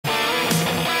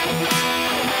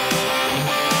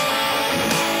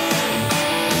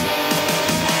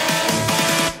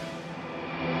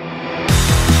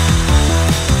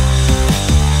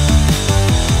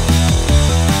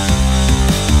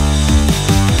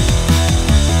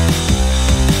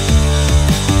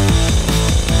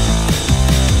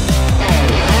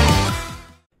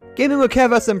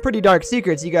𝗃𝗵𝗴𝗏 has some pretty dark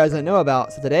secrets you guys don't know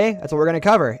about, so today, that's what we're going to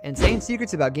cover. Insane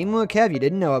secrets about 𝗃𝗵𝗴𝗏 you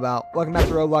didn't know about. Welcome back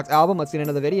to Roblox album, let's get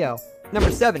into the video.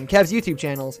 Number 7, Kev's YouTube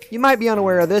channels. You might be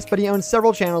unaware of this, but he owns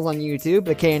several channels on YouTube.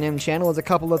 The K&M channel is a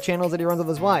couple of channels that he runs with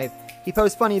his wife. He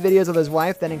posts funny videos of his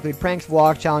wife that include pranks,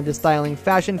 vlogs, challenges, styling,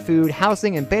 fashion, food,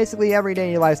 housing, and basically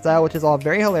everyday lifestyle, which is all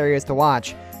very hilarious to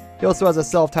watch. He also has a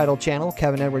self-titled channel,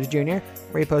 𝗃𝗵𝗴𝗏 Jr.,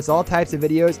 where he posts all types of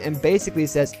videos and basically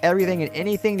says everything and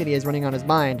anything that he is running on his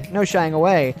mind, no shying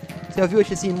away. So if you wish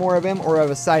to see more of him or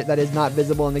of a site that is not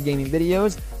visible in the gaming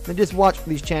videos, then just watch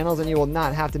these channels and you will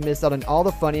not have to miss out on all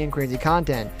the funny and crazy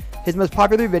content. His most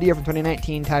popular video from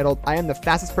 2019, titled "I am the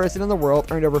fastest person in the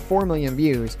world," earned over 4 million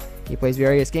views. He plays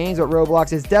various games, but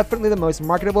Roblox is definitely the most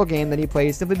marketable game that he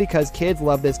plays simply because kids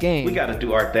love this game. We gotta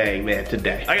do our thing, man,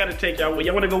 today. I gotta take y'all.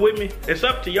 Y'all wanna go with me? It's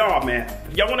up to y'all, man.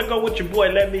 If y'all wanna go with your boy,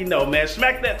 let me know, man.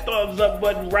 Smack that thumbs up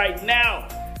button right now.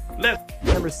 Let's.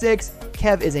 Number 6,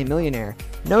 Kev is a millionaire.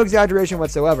 No exaggeration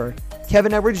whatsoever.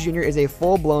 Kevin Edwards Jr. is a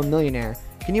full-blown millionaire.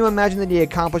 Can you imagine that he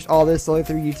accomplished all this solely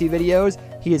through YouTube videos?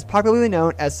 He is popularly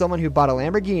known as someone who bought a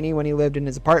Lamborghini when he lived in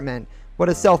his apartment. What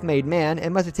a self-made man,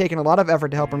 it must have taken a lot of effort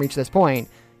to help him reach this point.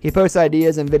 He posts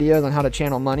ideas and videos on how to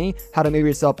channel money, how to move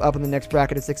yourself up in the next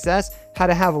bracket of success, how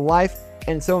to have a life,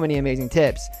 and so many amazing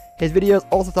tips. His videos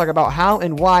also talk about how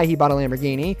and why he bought a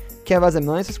Lamborghini. Kev has 1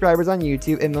 million subscribers on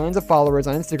YouTube and millions of followers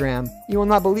on Instagram. You will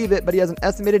not believe it, but he has an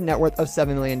estimated net worth of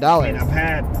 $7 million. I mean, I've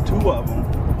had 2 of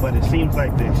them, but it seems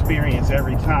like the experience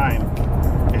every time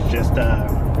is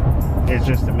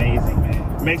just amazing,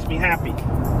 man. It makes me happy.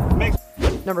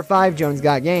 Number 5, Jones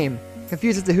Got Game.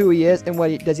 Confused as to who he is and what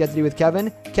does he have to do with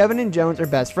Kevin? Kevin and Jones are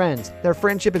best friends. Their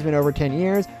friendship has been over 10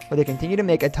 years, but they continue to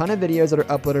make a ton of videos that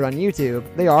are uploaded on YouTube.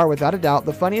 They are, without a doubt,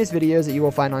 the funniest videos that you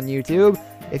will find on YouTube.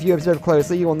 If you observe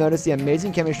closely, you will notice the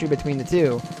amazing chemistry between the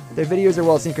two. Their videos are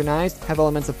well synchronized, have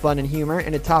elements of fun and humor,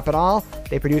 and to top it all,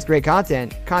 they produce great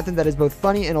content. Content that is both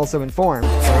funny and also informed.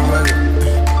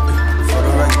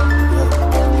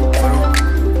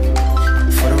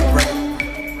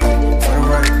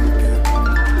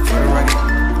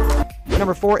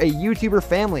 Number 4, a YouTuber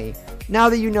family. Now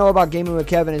that you know about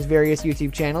𝗃𝗵𝗴𝗏 and his various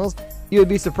YouTube channels, you would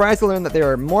be surprised to learn that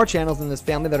there are more channels in this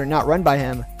family that are not run by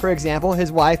him. For example,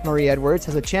 his wife, Marie Edwards,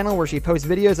 has a channel where she posts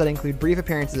videos that include brief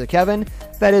appearances of Kevin.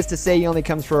 That is to say, he only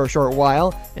comes for a short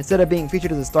while. Instead of being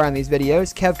featured as a star in these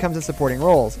videos, Kev comes in supporting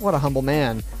roles. What a humble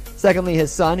man. Secondly,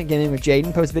 his son, Gaming with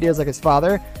Jaden, posts videos like his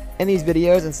father. In these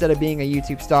videos, instead of being a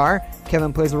YouTube star,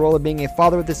 Kevin plays the role of being a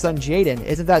father with his son Jaden.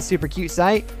 Isn't that super cute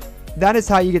sight? That is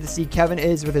how you get to see Kevin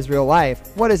is with his real life.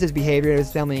 What is his behavior to his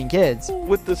family and kids?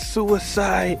 With the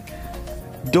suicide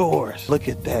doors. Look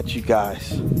at that, you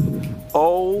guys.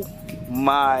 Oh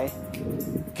my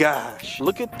gosh.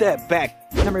 Look at that back.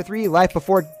 Number 3, life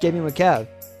before 𝗃𝗵𝗴𝗏.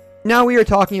 Now we are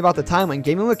talking about the time when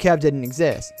𝗃𝗵𝗴𝗏 didn't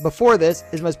exist. Before this,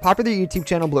 his most popular YouTube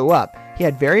channel blew up. He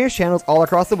had various channels all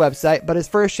across the website, but his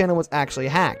first channel was actually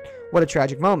hacked. What a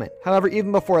tragic moment. However,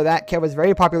 even before that, Kev was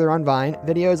very popular on Vine.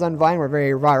 Videos on Vine were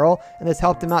very viral, and this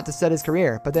helped him out to set his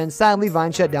career. But then sadly,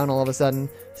 Vine shut down all of a sudden.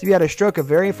 So he had a stroke of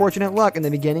very fortunate luck in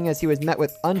the beginning as he was met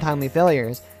with untimely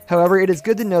failures. However, it is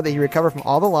good to know that he recovered from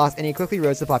all the loss and he quickly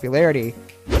rose to popularity.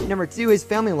 Number 2, his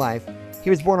family life. He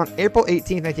was born on April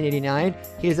 18, 1989.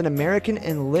 He is an American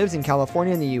and lives in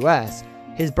California in the US.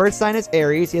 His birth sign is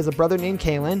Aries. He has a brother named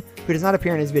Kaylin, who does not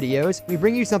appear in his videos. We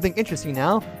bring you something interesting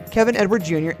now. Kevin Edwards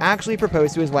Jr. actually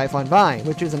proposed to his wife on Vine,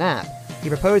 which is an app. He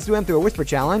proposed to him through a whisper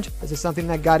challenge. This is something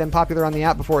that got him popular on the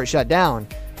app before it shut down.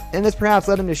 And this perhaps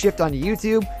led him to shift onto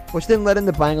YouTube, which then led him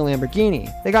to buying a Lamborghini.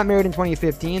 They got married in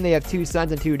 2015. They have 2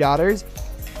 sons and 2 daughters.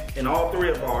 And all 3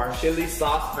 of ours. Chili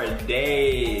sauce for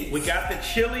days. We got the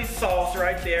chili sauce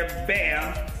right there.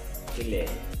 Bam. Chili.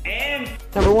 And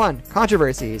Number 1,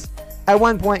 controversies. At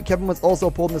one point, Kevin was also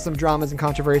pulled into some dramas and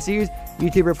controversies.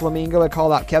 YouTuber 𝗃𝗵𝗴𝗏 had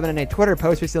called out Kevin in a Twitter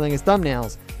post for stealing his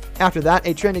thumbnails. After that,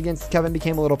 a trend against Kevin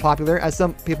became a little popular as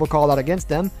some people called out against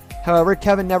him. However,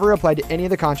 Kevin never replied to any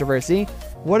of the controversy.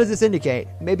 What does this indicate?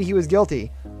 Maybe he was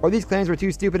guilty. Or these claims were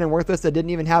too stupid and worthless that didn't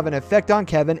even have an effect on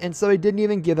Kevin, and so he didn't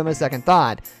even give them a second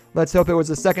thought. Let's hope it was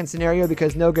the second scenario,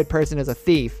 because no good person is a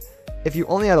thief. If you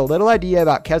only had a little idea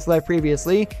about Kev's life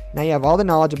previously, now you have all the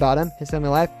knowledge about him, his family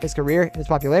life, his career, and his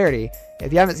popularity.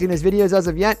 If you haven't seen his videos as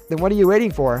of yet, then what are you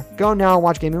waiting for? Go now and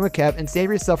watch 𝗃𝗵𝗴𝗏 and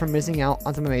save yourself from missing out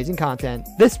on some amazing content.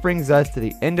 This brings us to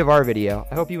the end of our video.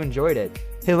 I hope you enjoyed it.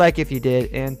 Hit like if you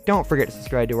did, and don't forget to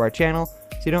subscribe to our channel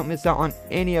so you don't miss out on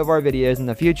any of our videos in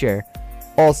the future.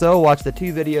 Also, watch the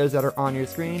 2 videos that are on your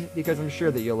screen because I'm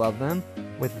sure that you'll love them.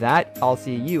 With that, I'll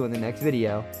see you in the next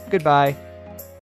video. Goodbye.